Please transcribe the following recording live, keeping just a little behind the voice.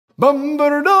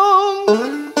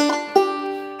Bum-ba-da-dum.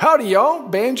 Howdy, y'all.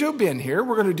 Banjo Ben here.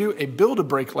 We're going to do a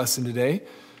Build-A-Break lesson today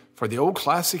for the old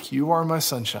classic, You Are My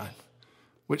Sunshine,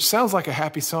 which sounds like a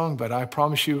happy song, but I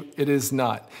promise you it is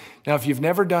not. Now, if you've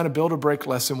never done a Build-A-Break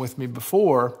lesson with me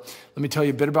before, let me tell you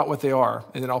a bit about what they are,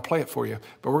 and then I'll play it for you.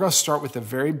 But we're going to start with a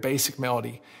very basic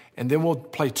melody, and then we'll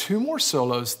play two more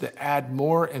solos that add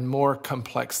more and more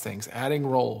complex things, adding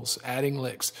rolls, adding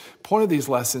licks. Point of these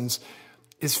lessons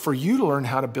is for you to learn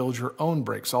how to build your own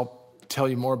breaks. I'll tell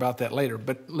you more about that later.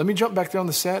 But let me jump back there on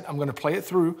the set. I'm going to play it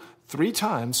through 3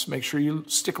 times. Make sure you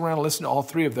stick around and listen to all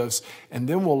 3 of those. And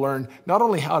then we'll learn not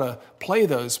only how to play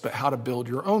those, but how to build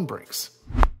your own breaks.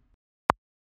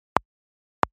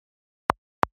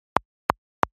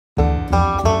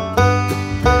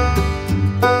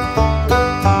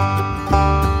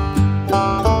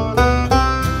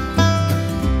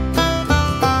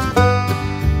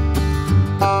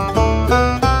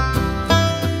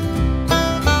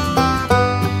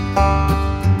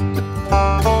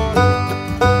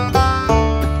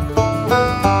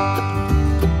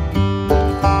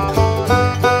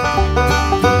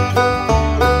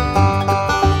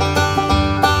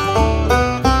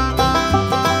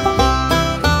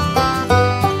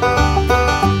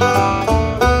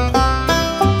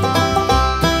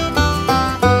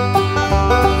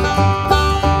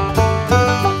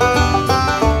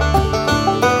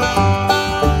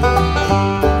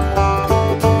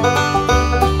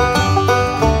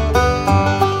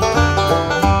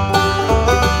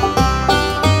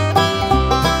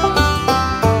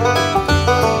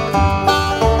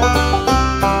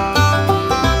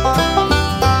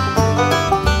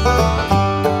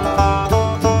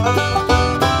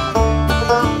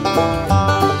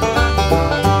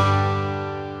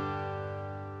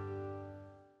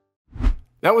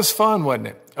 That was fun, wasn't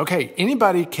it? Okay,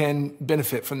 anybody can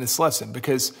benefit from this lesson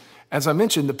because, as I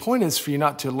mentioned, the point is for you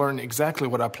not to learn exactly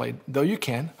what I played, though you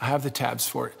can. I have the tabs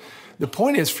for it. The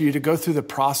point is for you to go through the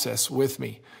process with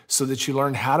me so that you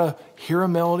learn how to hear a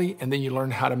melody, and then you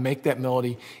learn how to make that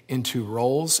melody into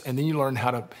rolls, and then you learn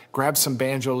how to grab some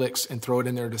banjo licks and throw it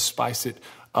in there to spice it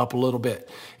up a little bit.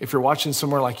 If you're watching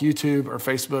somewhere like YouTube or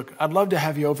Facebook, I'd love to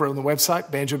have you over on the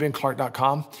website,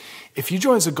 banjobenclark.com. If you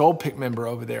join as a Gold Pick member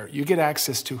over there, you get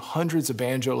access to hundreds of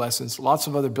banjo lessons, lots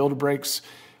of other Build-A-Breaks,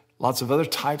 lots of other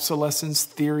types of lessons,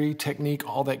 theory, technique,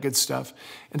 all that good stuff.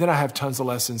 And then I have tons of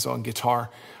lessons on guitar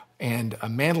and a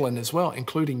mandolin as well,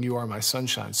 including You Are My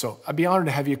Sunshine. So I'd be honored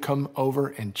to have you come over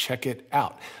and check it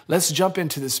out. Let's jump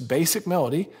into this basic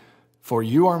melody for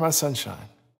You Are My Sunshine.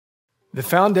 The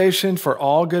foundation for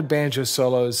all good banjo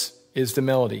solos is the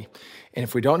melody. And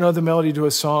if we don't know the melody to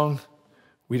a song,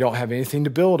 we don't have anything to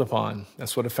build upon.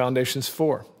 That's what a foundation's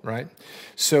for, right?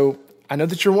 So I know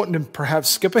that you're wanting to perhaps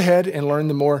skip ahead and learn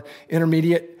the more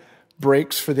intermediate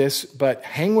breaks for this, but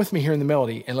hang with me here in the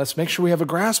melody, and let's make sure we have a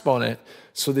grasp on it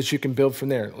so that you can build from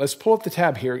there. Let's pull up the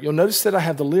tab here. You'll notice that I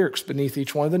have the lyrics beneath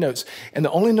each one of the notes, and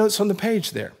the only notes on the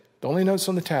page there, the only notes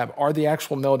on the tab are the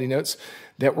actual melody notes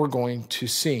that we're going to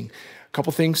sing. A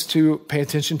couple things to pay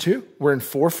attention to. We're in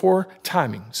 4/4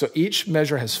 timing. So each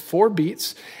measure has 4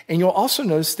 beats. And you'll also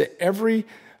notice that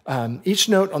each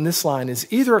note on this line is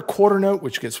either a quarter note,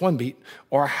 which gets 1 beat,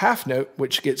 or a half note,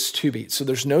 which gets 2 beats. So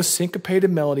there's no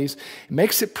syncopated melodies. It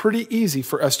makes it pretty easy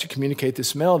for us to communicate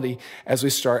this melody as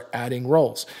we start adding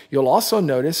rolls. You'll also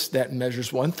notice that in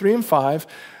measures 1, 3, and 5,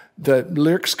 the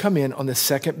lyrics come in on the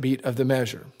second beat of the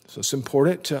measure. So it's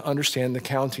important to understand the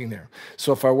counting there.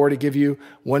 So if I were to give you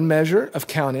one measure of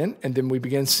count in and then we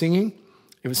begin singing,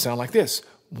 it would sound like this.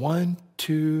 1,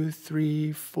 2,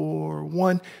 3, 4,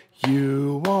 1.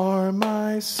 You are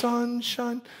my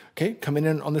sunshine. Okay, coming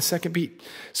in on the second beat.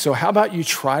 So how about you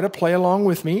try to play along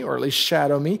with me, or at least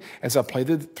shadow me, as I play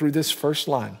through this first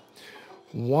line.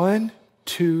 1,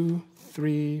 2,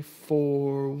 3,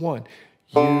 4, 1.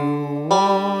 You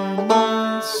are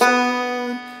my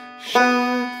sunshine.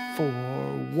 4,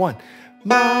 1.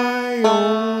 My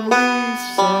only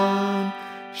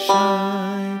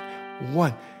sunshine.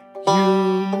 1.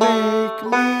 You make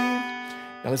me.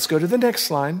 Now let's go to the next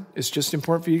line. It's just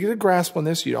important for you to get a grasp on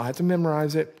this. You don't have to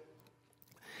memorize it.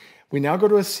 We now go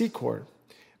to a C chord,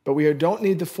 but we don't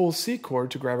need the full C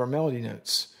chord to grab our melody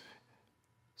notes.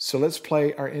 So let's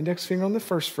play our index finger on the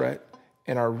 1st fret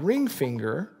and our ring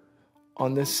finger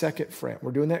on the 2nd fret.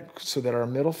 We're doing that so that our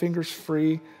middle finger's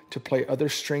free to play other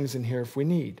strings in here if we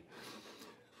need.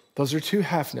 Those are 2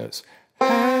 half notes.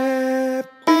 Happy.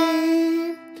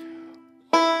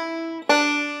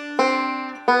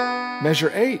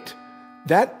 Measure 8.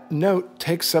 That note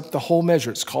takes up the whole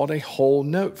measure. It's called a whole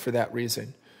note for that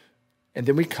reason. And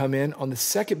then we come in on the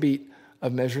second beat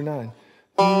of measure 9.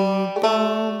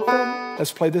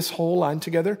 Let's play this whole line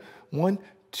together. 1,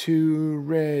 2,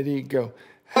 ready, go.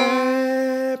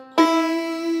 Happy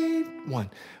 1.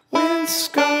 When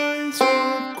skies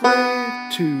are gray.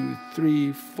 2,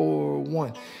 3, 4,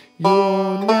 1.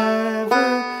 You'll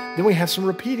never. Then we have some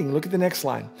repeating. Look at the next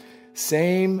line.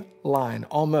 Same line,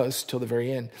 almost till the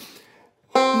very end.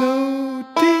 No,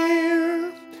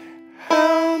 dear,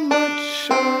 how much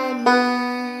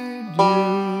I need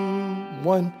you.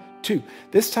 1, 2.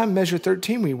 This time, measure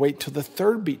 13, we wait till the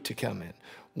third beat to come in.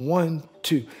 1,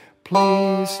 2.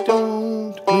 Please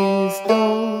don't, please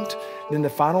don't. Then the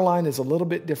final line is a little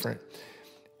bit different.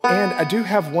 And I do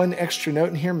have one extra note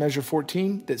in here, measure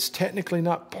 14, that's technically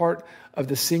not part of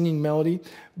the singing melody,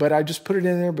 but I just put it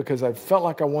in there because I felt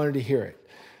like I wanted to hear it.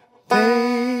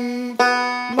 Take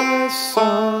my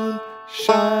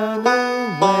sunshine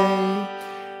away.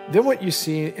 Then what you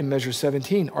see in measure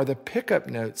 17 are the pickup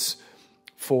notes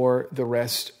for the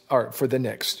rest, or for the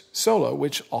next solo,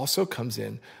 which also comes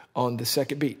in on the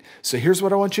second beat. So here's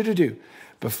what I want you to do.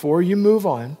 Before you move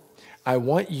on, I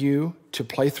want you to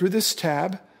play through this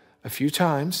tab a few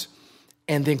times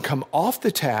and then come off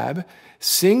the tab,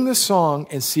 sing the song,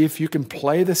 and see if you can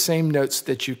play the same notes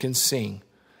that you can sing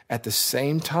at the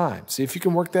same time. See if you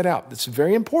can work that out. That's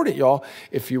very important, y'all,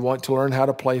 if you want to learn how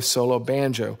to play solo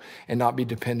banjo and not be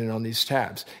dependent on these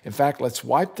tabs. In fact, let's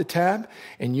wipe the tab,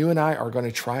 and you and I are going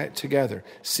to try it together,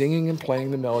 singing and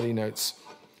playing the melody notes.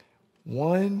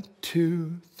 1,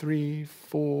 2, 3,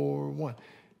 4, 1.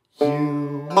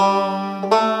 You are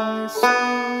my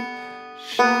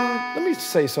sunshine. Let me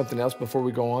say something else before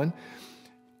we go on.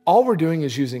 All we're doing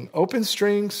is using open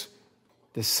strings,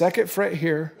 the second fret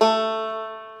here,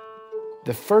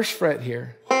 the first fret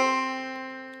here,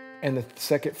 and the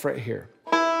second fret here.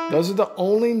 Those are the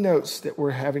only notes that we're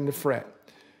having to fret.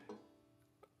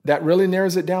 That really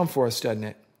narrows it down for us, doesn't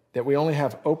it? That we only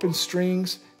have open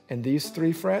strings and these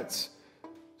 3 frets.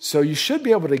 So you should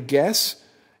be able to guess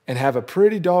and have a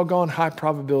pretty doggone high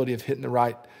probability of hitting the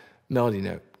right melody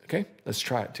note. Okay, let's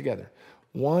try it together.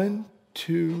 1,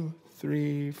 2,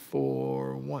 3,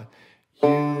 4, 1.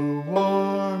 You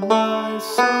are my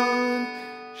sunshine,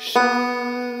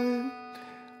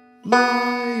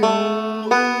 my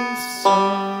only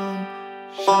sunshine.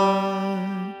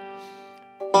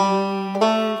 You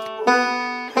make me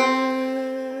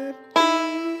happy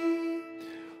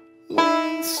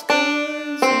when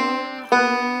skies are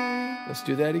gray. Let's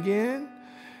do that again.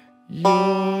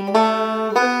 You'll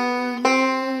never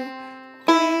know,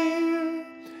 dear,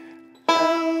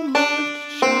 how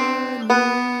much I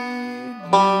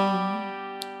need you.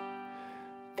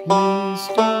 Please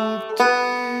don't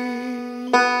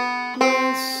take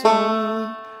my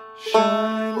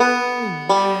sunshine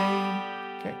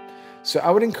away. Okay, so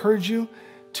I would encourage you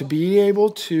to be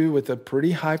able to, with a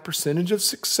pretty high percentage of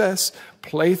success,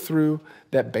 play through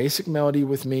that basic melody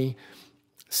with me,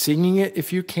 singing it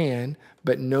if you can,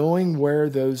 but knowing where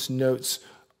those notes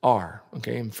are,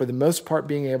 okay? And for the most part,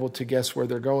 being able to guess where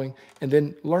they're going and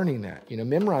then learning that,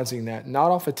 memorizing that, not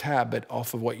off a tab, but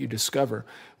off of what you discover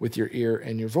with your ear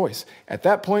and your voice. At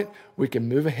that point, we can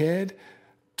move ahead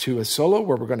to a solo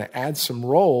where we're going to add some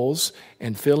rolls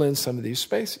and fill in some of these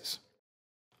spaces.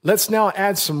 Let's now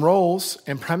add some rolls,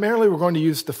 and primarily we're going to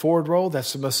use the forward roll.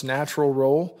 That's the most natural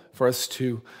roll for us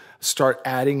to start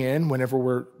adding in whenever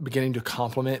we're beginning to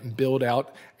complement and build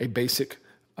out a basic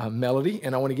melody.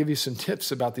 And I want to give you some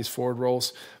tips about these forward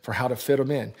rolls for how to fit them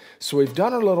in. So we've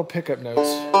done our little pickup notes.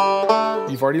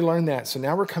 You've already learned that. So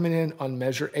now we're coming in on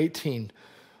measure 18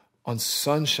 on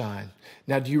Sunshine.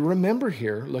 Now, do you remember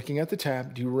here, looking at the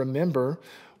tab, do you remember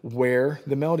where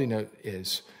the melody note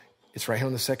is? It's right here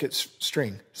on the second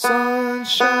string.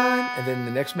 Sunshine. And then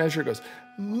the next measure goes,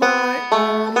 my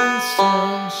only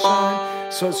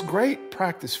sunshine. So it's great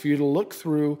practice for you to look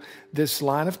through this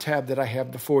line of tab that I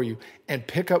have before you and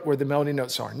pick up where the melody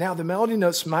notes are. Now, the melody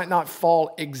notes might not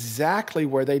fall exactly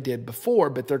where they did before,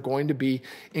 but they're going to be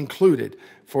included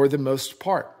for the most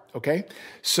part, okay?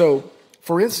 So,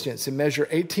 for instance, in measure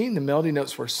 18, the melody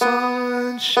notes were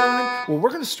sunshine. Well,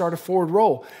 we're going to start a forward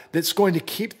roll that's going to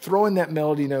keep throwing that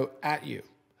melody note at you.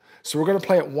 So we're going to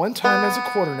play it one time as a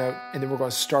quarter note, and then we're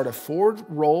going to start a forward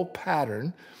roll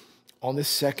pattern on the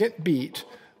second beat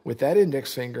with that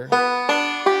index finger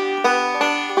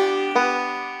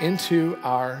into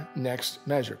our next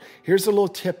measure. Here's a little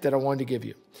tip that I wanted to give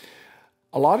you.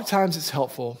 A lot of times it's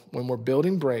helpful when we're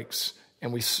building breaks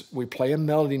and we play a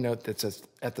melody note that's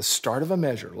at the start of a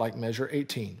measure, like measure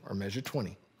 18 or measure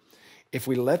 20. If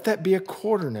we let that be a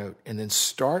quarter note and then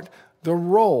start the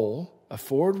roll, a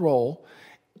forward roll,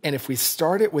 and if we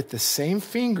start it with the same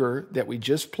finger that we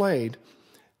just played,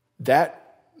 that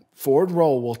forward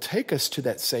roll will take us to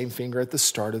that same finger at the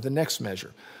start of the next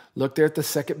measure. Look there at the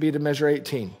second beat of measure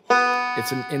 18.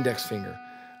 It's an index finger.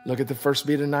 Look at the first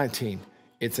beat of 19.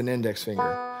 It's an index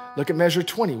finger. Look at measure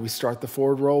 20. We start the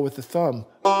forward roll with the thumb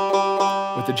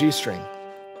with the G string.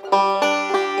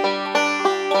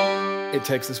 It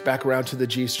takes us back around to the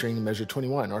G string in measure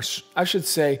 21. Or I should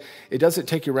say, it doesn't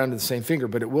take you around to the same finger,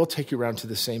 but it will take you around to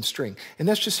the same string. And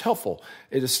that's just helpful.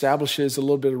 It establishes a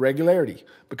little bit of regularity,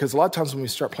 because a lot of times when we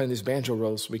start playing these banjo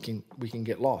rolls, we can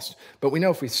get lost. But we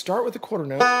know if we start with a quarter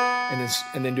note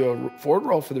and then do a forward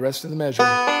roll for the rest of the measure,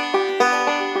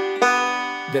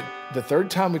 that the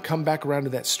third time we come back around to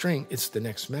that string, it's the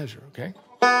next measure, okay?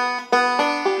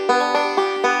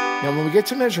 Now, when we get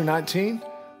to measure 19,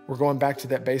 we're going back to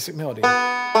that basic melody.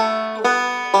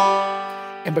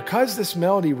 And because this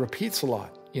melody repeats a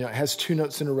lot, it has two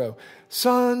notes in a row.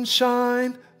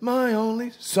 Sunshine, my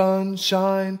only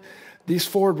sunshine. These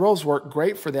forward rolls work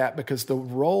great for that because the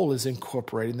roll is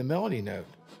incorporating the melody note.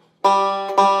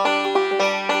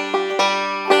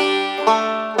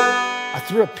 I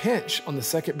threw a pinch on the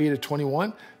second beat of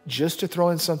 21 just to throw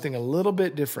in something a little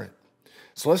bit different.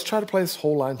 So let's try to play this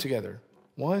whole line together.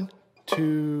 1,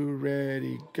 2,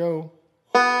 ready, go.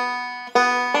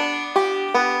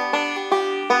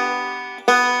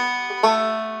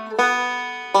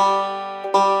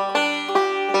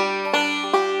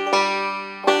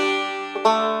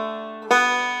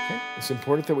 It's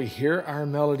important that we hear our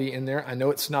melody in there. I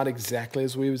know it's not exactly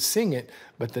as we would sing it,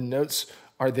 but the notes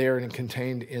are there and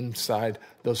contained inside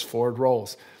those forward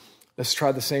rolls. Let's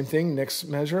try the same thing, next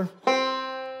measure.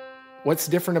 What's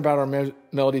different about our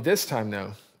melody this time,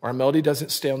 though? Our melody doesn't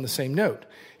stay on the same note.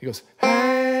 It goes,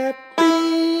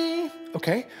 happy.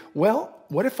 Okay, well,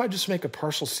 what if I just make a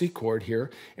partial C chord here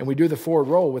and we do the forward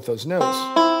roll with those notes?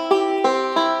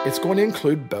 It's going to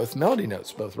include both melody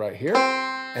notes, both right here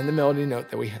and the melody note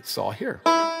that we saw here.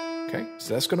 Okay,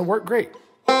 so that's going to work great.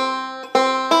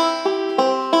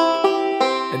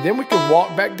 And then we can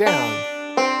walk back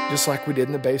down just like we did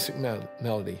in the basic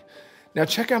melody. Now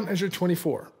check out measure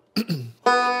 24.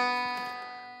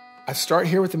 I start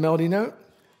here with the melody note,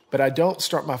 but I don't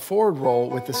start my forward roll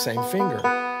with the same finger.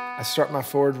 I start my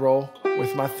forward roll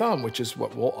with my thumb, which is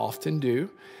what we'll often do.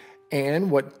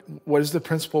 And what is the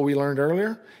principle we learned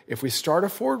earlier? If we start a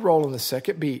forward roll on the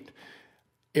second beat,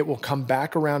 it will come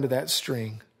back around to that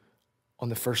string on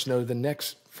the first note of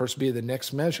the first beat of the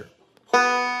next measure.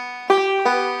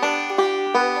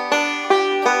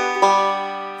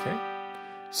 Okay?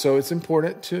 So it's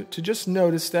important to just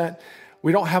notice that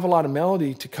we don't have a lot of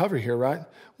melody to cover here, right?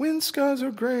 When skies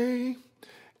are gray.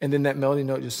 And then that melody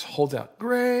note just holds out,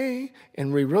 gray.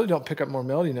 And we really don't pick up more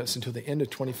melody notes until the end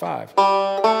of 25,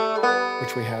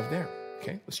 which we have there.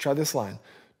 Okay, let's try this line.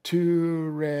 2,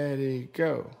 ready,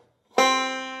 go.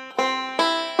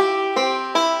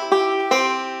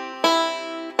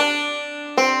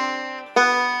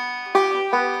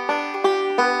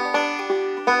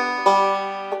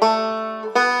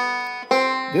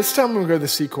 This time we'll go to the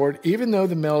C chord. Even though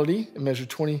the melody in measure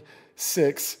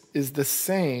 26 is the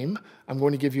same, I'm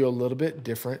going to give you a little bit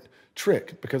different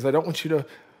trick because I don't want you to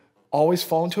always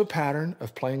fall into a pattern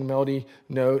of playing a melody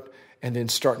note and then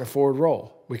starting a forward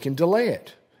roll. We can delay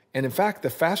it. And in fact, the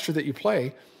faster that you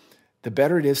play, the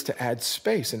better it is to add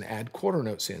space and add quarter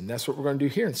notes in. That's what we're going to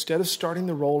do here. Instead of starting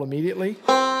the roll immediately,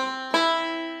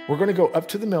 we're going to go up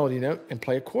to the melody note and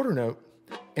play a quarter note.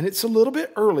 And it's a little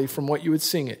bit early from what you would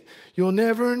sing it. You'll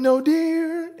never know,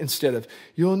 dear, instead of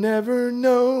you'll never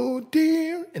know,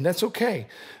 dear. And that's okay.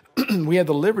 We have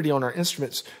the liberty on our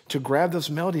instruments to grab those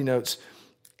melody notes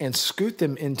and scoot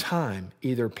them in time.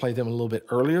 Either play them a little bit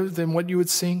earlier than what you would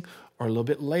sing or a little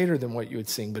bit later than what you would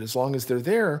sing. But as long as they're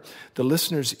there, the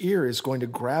listener's ear is going to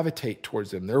gravitate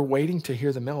towards them. They're waiting to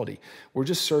hear the melody. We're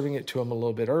just serving it to them a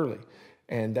little bit early.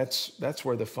 And that's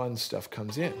where the fun stuff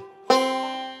comes in.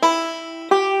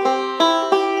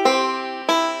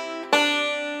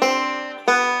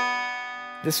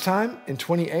 This time, in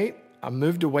 28, I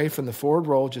moved away from the forward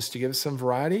roll just to give us some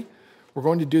variety. We're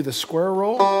going to do the square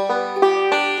roll. Okay.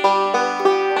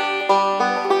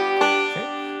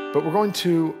 But we're going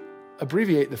to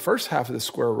abbreviate the first half of the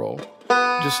square roll.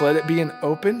 Just let it be an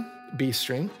open B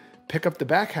string. Pick up the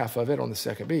back half of it on the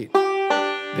second beat.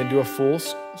 Then do a full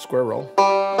square roll.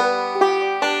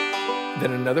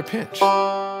 Then another pinch.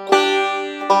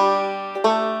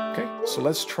 Okay, so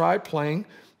let's try playing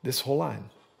this whole line.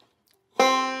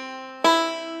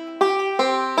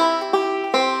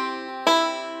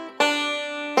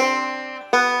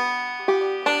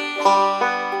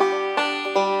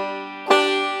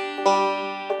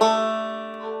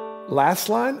 last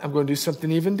line, I'm going to do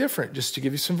something even different just to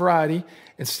give you some variety.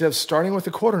 Instead of starting with a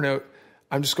quarter note,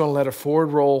 I'm just going to let a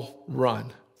forward roll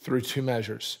run through 2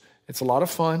 measures. It's a lot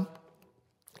of fun,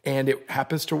 and it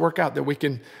happens to work out that we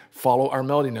can follow our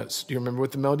melody notes. Do you remember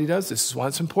what the melody does? This is why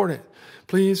it's important.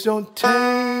 Please don't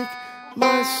take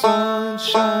my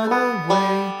sunshine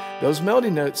away. Those melody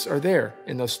notes are there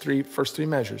in those first three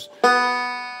measures.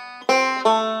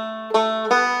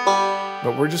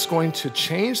 But we're just going to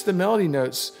change the melody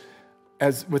notes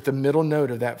as with the middle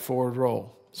note of that forward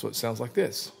roll. So it sounds like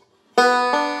this.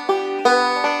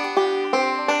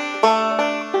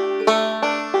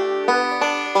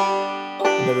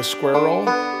 Another square roll,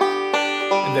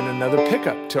 and then another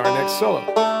pickup to our next solo.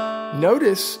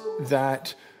 Notice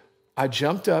that I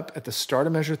jumped up at the start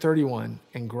of measure 31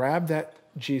 and grabbed that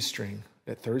G string,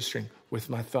 that third string, with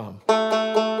my thumb,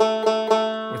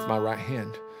 with my right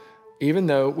hand, even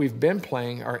though we've been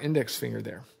playing our index finger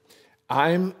there.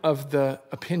 I'm of the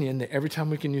opinion that every time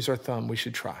we can use our thumb, we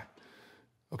should try.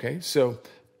 Okay, so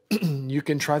you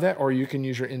can try that, or you can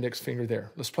use your index finger there.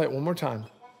 Let's play it one more time.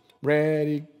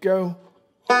 Ready, go.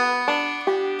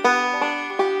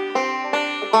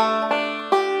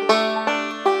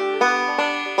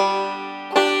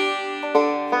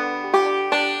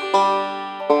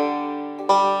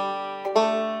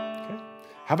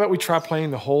 How about we try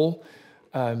playing the whole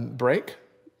break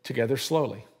together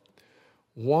slowly?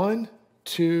 1,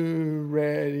 2,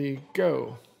 ready,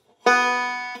 go.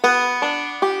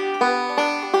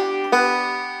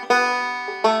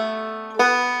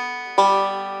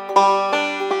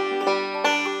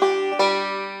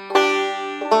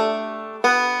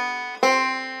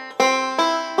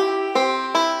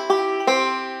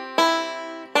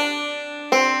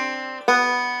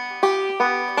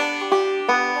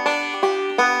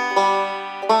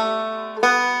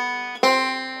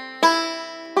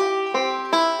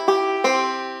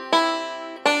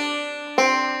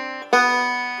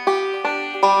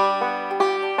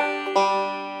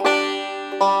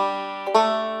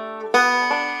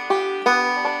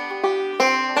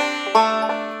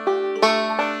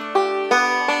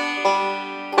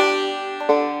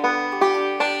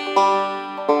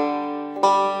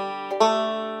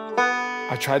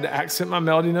 I tried to accent my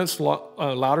melody notes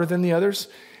louder than the others,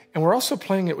 and we're also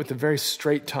playing it with a very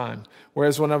straight time.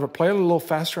 Whereas whenever I play it a little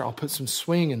faster, I'll put some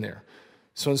swing in there.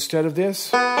 So instead of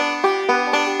this,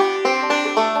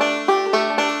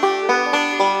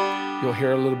 you'll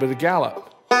hear a little bit of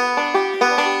gallop.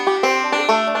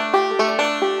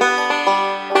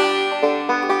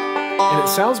 And it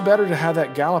sounds better to have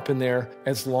that gallop in there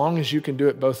as long as you can do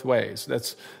it both ways.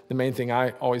 That's the main thing I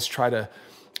always try to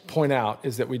point out,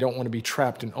 is that we don't want to be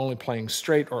trapped in only playing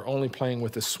straight or only playing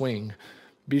with a swing.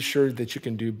 Be sure that you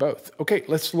can do both. Okay,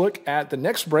 let's look at the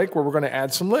next break where we're going to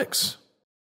add some licks.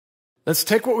 Let's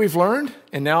take what we've learned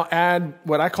and now add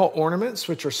what I call ornaments,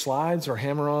 which are slides or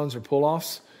hammer-ons or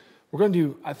pull-offs. We're going to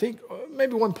do, I think,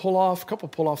 maybe one pull-off, a couple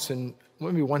pull-offs, and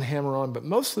maybe one hammer-on, but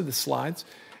mostly the slides.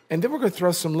 And then we're going to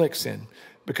throw some licks in,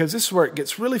 because this is where it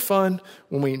gets really fun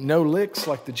when we know licks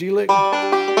like the G lick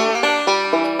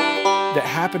that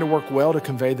happen to work well to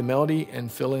convey the melody and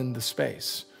fill in the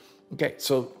space. Okay,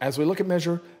 so as we look at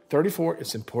measure 34,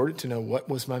 it's important to know what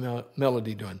was my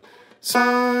melody doing.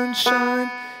 Sunshine.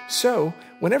 So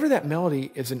whenever that melody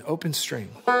is an open string,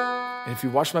 and if you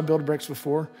watched my build breaks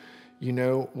before, you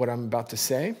know what I'm about to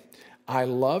say. I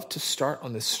love to start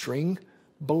on the string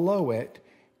below it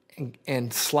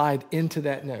and slide into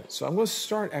that note. So I'm going to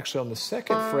start actually on the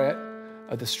 2nd fret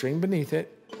of the string beneath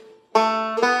it,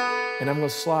 and I'm going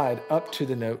to slide up to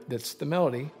the note that's the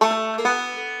melody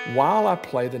while I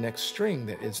play the next string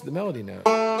that is the melody note.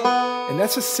 And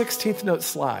that's a 16th note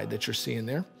slide that you're seeing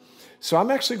there. So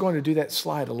I'm actually going to do that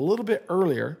slide a little bit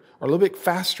earlier or a little bit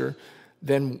faster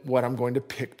than what I'm going to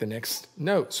pick the next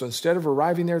note. So instead of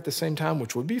arriving there at the same time,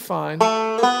 which would be fine,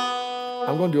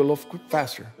 I'm going to do a little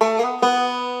faster.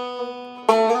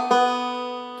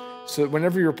 So that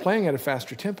whenever you're playing at a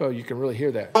faster tempo, you can really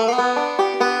hear that.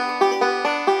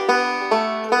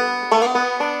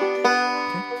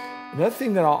 Another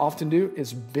thing that I'll often do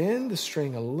is bend the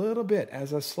string a little bit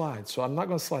as I slide. So I'm not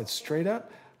going to slide straight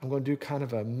up. I'm going to do kind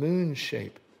of a moon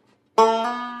shape.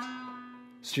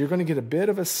 So you're going to get a bit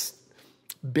of a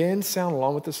bend sound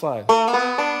along with the slide.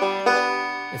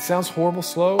 It sounds horrible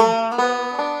slow,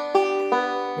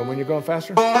 but when you're going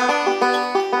faster,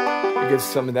 it gives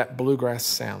some of that bluegrass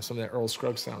sound, some of that Earl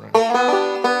Scruggs sound right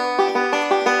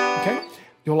now. Okay?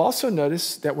 You'll also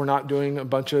notice that we're not doing a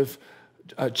bunch of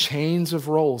chains of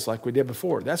rolls like we did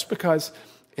before. That's because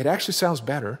it actually sounds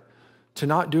better to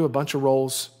not do a bunch of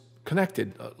rolls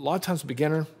connected. A lot of times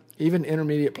beginner, even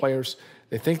intermediate players,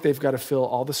 They think they've got to fill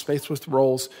all the space with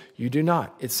rolls. You do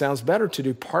not. It sounds better to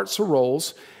do parts of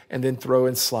rolls and then throw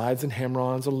in slides and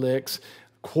hammer-ons and licks,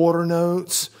 quarter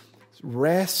notes,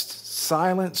 rest,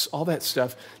 silence, all that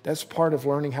stuff. That's part of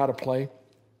learning how to play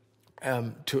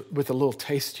with a little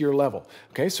tastier level.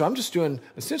 Okay, so I'm just doing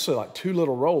essentially like 2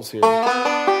 little rolls here.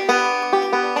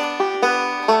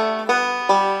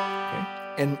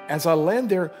 And as I land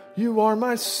there, you are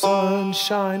my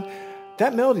sunshine.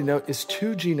 That melody note is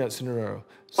 2 G notes in a row.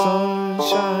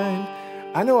 Sunshine.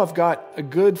 I know I've got a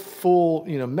good full,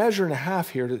 measure and a half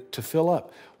here to fill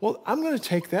up. Well, I'm going to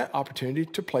take that opportunity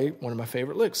to play one of my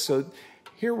favorite licks. So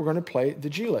here we're going to play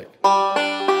the G lick.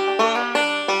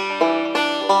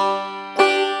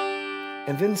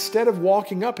 And then instead of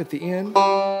walking up at the end,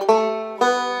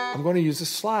 I'm going to use a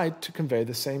slide to convey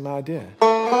the same idea.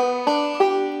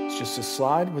 Just a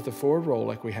slide with a forward roll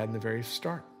like we had in the very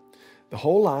start. The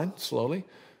whole line, slowly.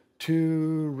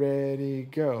 2, ready,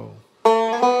 go.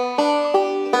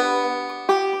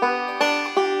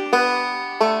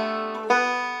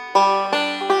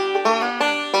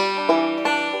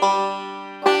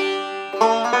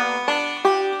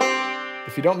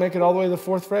 If you don't make it all the way to the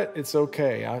 4th fret, it's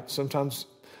okay. Sometimes,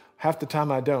 half the time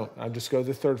I don't. I just go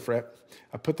to the 3rd fret.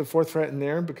 I put the 4th fret in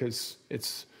there because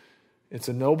it's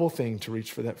a noble thing to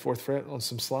reach for that 4th fret on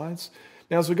some slides.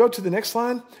 Now, as we go to the next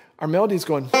line, our melody is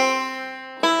going.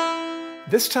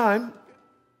 This time,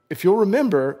 if you'll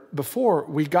remember, before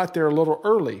we got there a little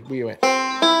early, we went.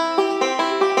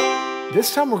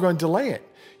 This time, we're going to delay it.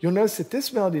 You'll notice that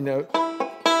this melody note,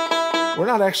 we're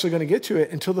not actually going to get to it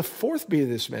until the 4th beat of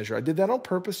this measure. I did that on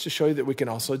purpose to show you that we can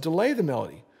also delay the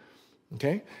melody.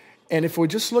 Okay? And if we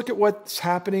just look at what's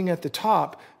happening at the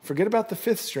top, forget about the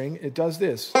 5th string, it does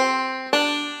this.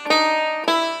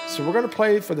 So we're going to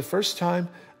play for the first time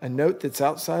a note that's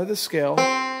outside of the scale,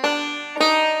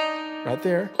 right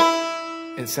there.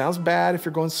 It sounds bad if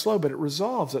you're going slow, but it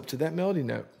resolves up to that melody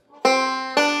note.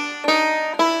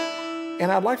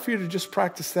 And I'd like for you to just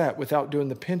practice that without doing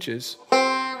the pinches.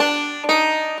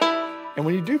 And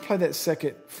when you do play that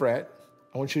 2nd fret,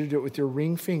 I want you to do it with your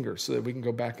ring finger so that we can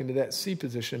go back into that C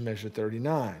position and measure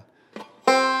 39.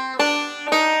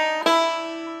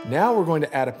 Now we're going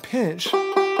to add a pinch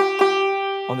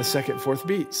on the 2nd, 4th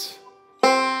beats.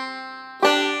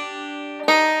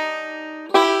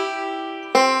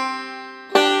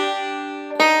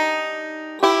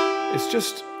 It's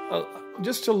just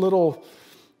a little,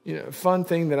 fun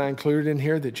thing that I included in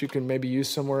here that you can maybe use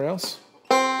somewhere else.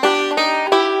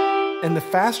 And the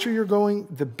faster you're going,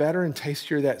 the better and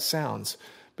tastier that sounds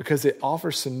because it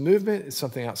offers some movement. It's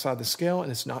something outside the scale,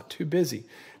 and it's not too busy.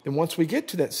 Then once we get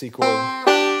to that C chord,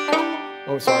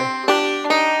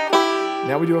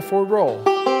 now we do a forward roll.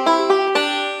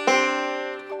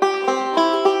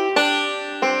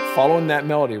 Following that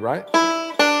melody, right?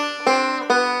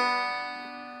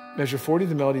 Measure 40,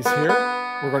 the melody's here.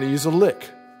 We're going to use a lick.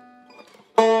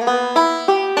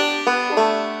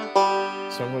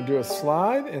 So I'm going to do a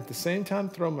slide, and at the same time,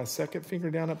 throw my 2nd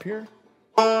finger down up here.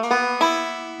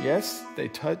 Yes, they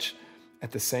touch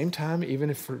at the same time, even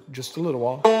if for just a little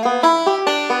while.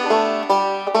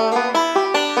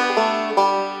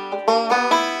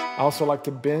 I also like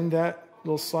to bend that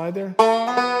little slide there.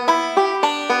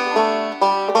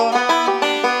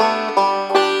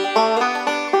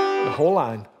 The whole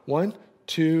line. 1,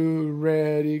 2,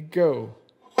 ready, go.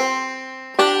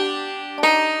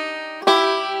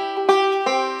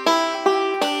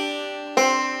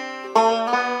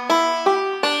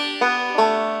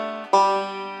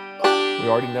 We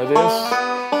already know this.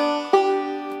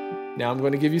 Now I'm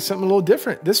going to give you something a little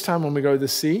different. This time when we go to the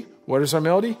C, what is our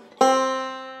melody?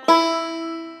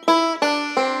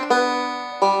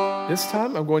 This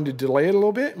time I'm going to delay it a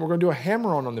little bit, and we're going to do a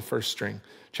hammer-on the 1st string.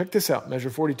 Check this out,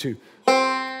 measure 42.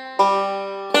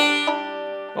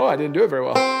 Oh, I didn't do it very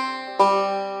well.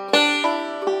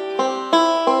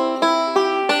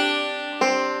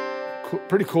 Cool,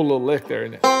 pretty cool little lick there,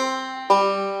 isn't it?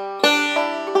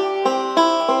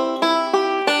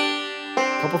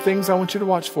 Couple things I want you to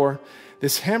watch for.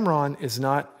 This hammer-on is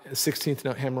not a 16th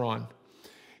note hammer-on.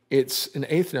 It's an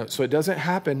 8th note, so it doesn't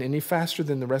happen any faster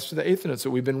than the rest of the 8th notes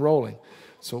that we've been rolling.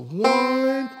 So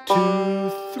 1,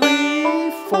 2,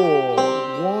 3, 4.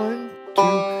 1, 2,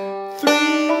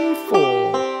 3,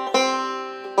 4.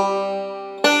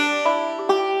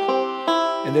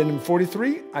 And then in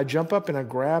 43, I jump up and I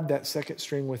grab that 2nd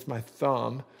string with my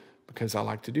thumb because I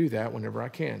like to do that whenever I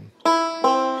can.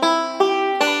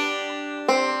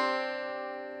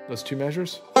 Those 2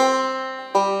 measures.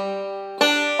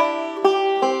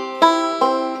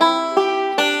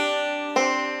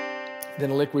 Then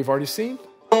a lick we've already seen.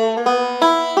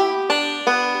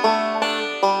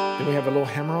 Then we have a little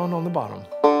hammer-on the bottom.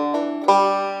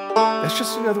 That's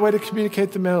just another way to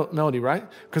communicate the melody, right?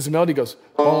 Because the melody goes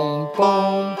boom,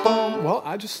 boom, boom. Well,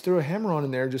 I just threw a hammer-on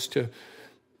in there just to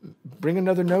bring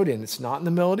another note in. It's not in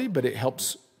the melody, but it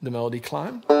helps the melody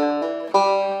climb.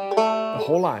 The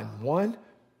whole line. 1,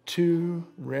 2,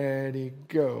 ready,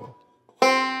 go.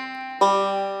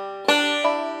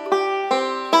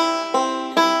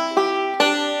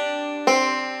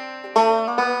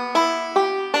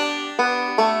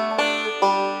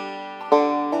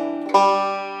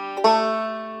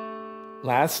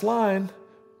 Last line,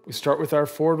 we start with our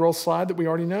forward roll slide that we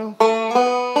already know.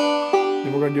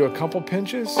 Then we're going to do a couple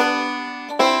pinches.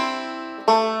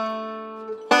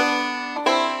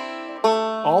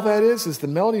 All that is the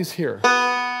melody's here.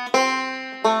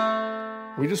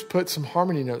 We just put some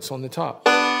harmony notes on the top.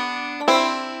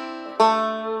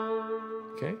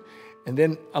 Okay, and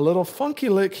then a little funky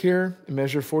lick here in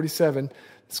measure 47.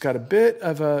 It's got a bit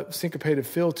of a syncopated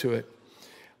feel to it.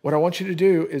 What I want you to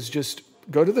do is just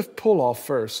go to the pull-off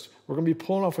first. We're going to be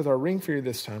pulling off with our ring finger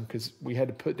this time because we had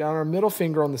to put down our middle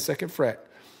finger on the 2nd fret.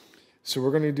 So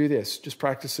we're going to do this. Just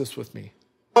practice this with me.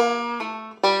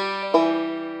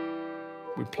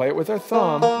 We play it with our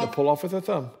thumb, the pull-off with our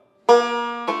thumb.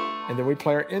 And then we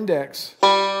play our index,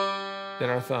 then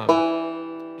our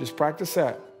thumb. Just practice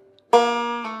that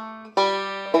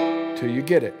till you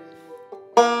get it.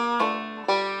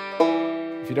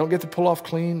 If you don't get the pull-off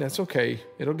clean, that's okay.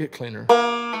 It'll get cleaner.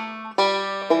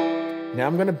 Now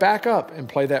I'm going to back up and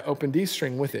play that open D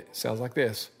string with it. Sounds like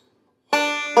this.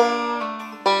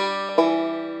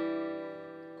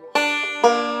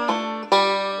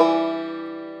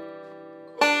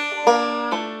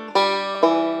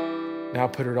 Now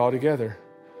put it all together.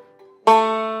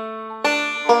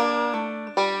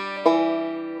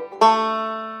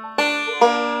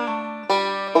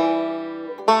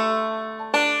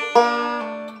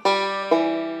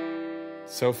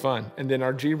 So fun. And then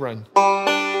our G run.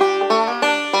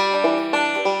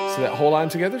 So that whole line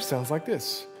together sounds like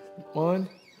this. 1,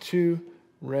 2,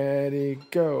 ready,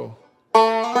 go.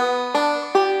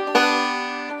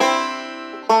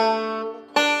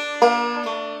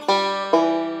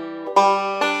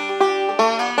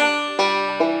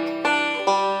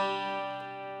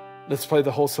 Let's play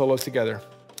the whole solo together.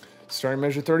 Starting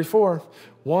measure 34.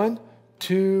 1,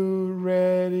 2,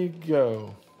 ready,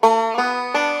 go.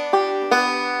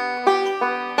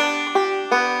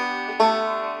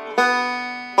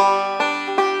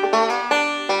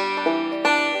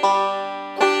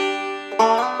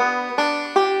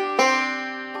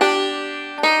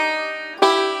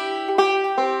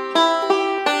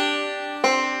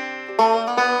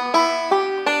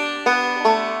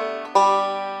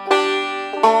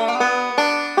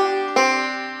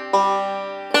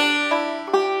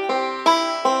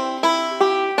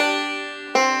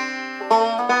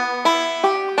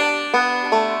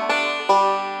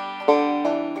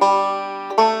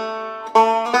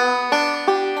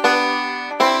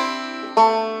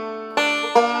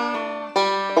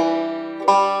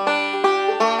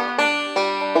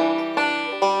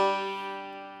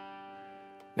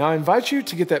 Now I invite you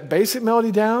to get that basic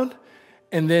melody down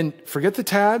and then forget the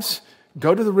tabs,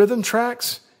 go to the rhythm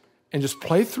tracks and just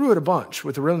play through it a bunch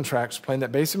with the rhythm tracks, playing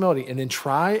that basic melody, and then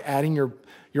try adding your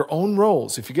own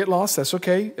rolls. If you get lost, that's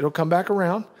okay. It'll come back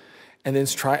around. And then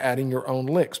try adding your own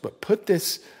licks. But put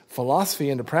this philosophy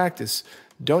into practice.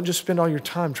 Don't just spend all your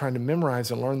time trying to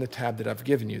memorize and learn the tab that I've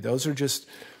given you. Those are just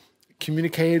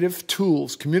communicative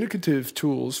tools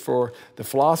for the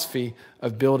philosophy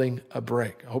of building a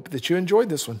break. I hope that you enjoyed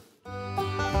this one.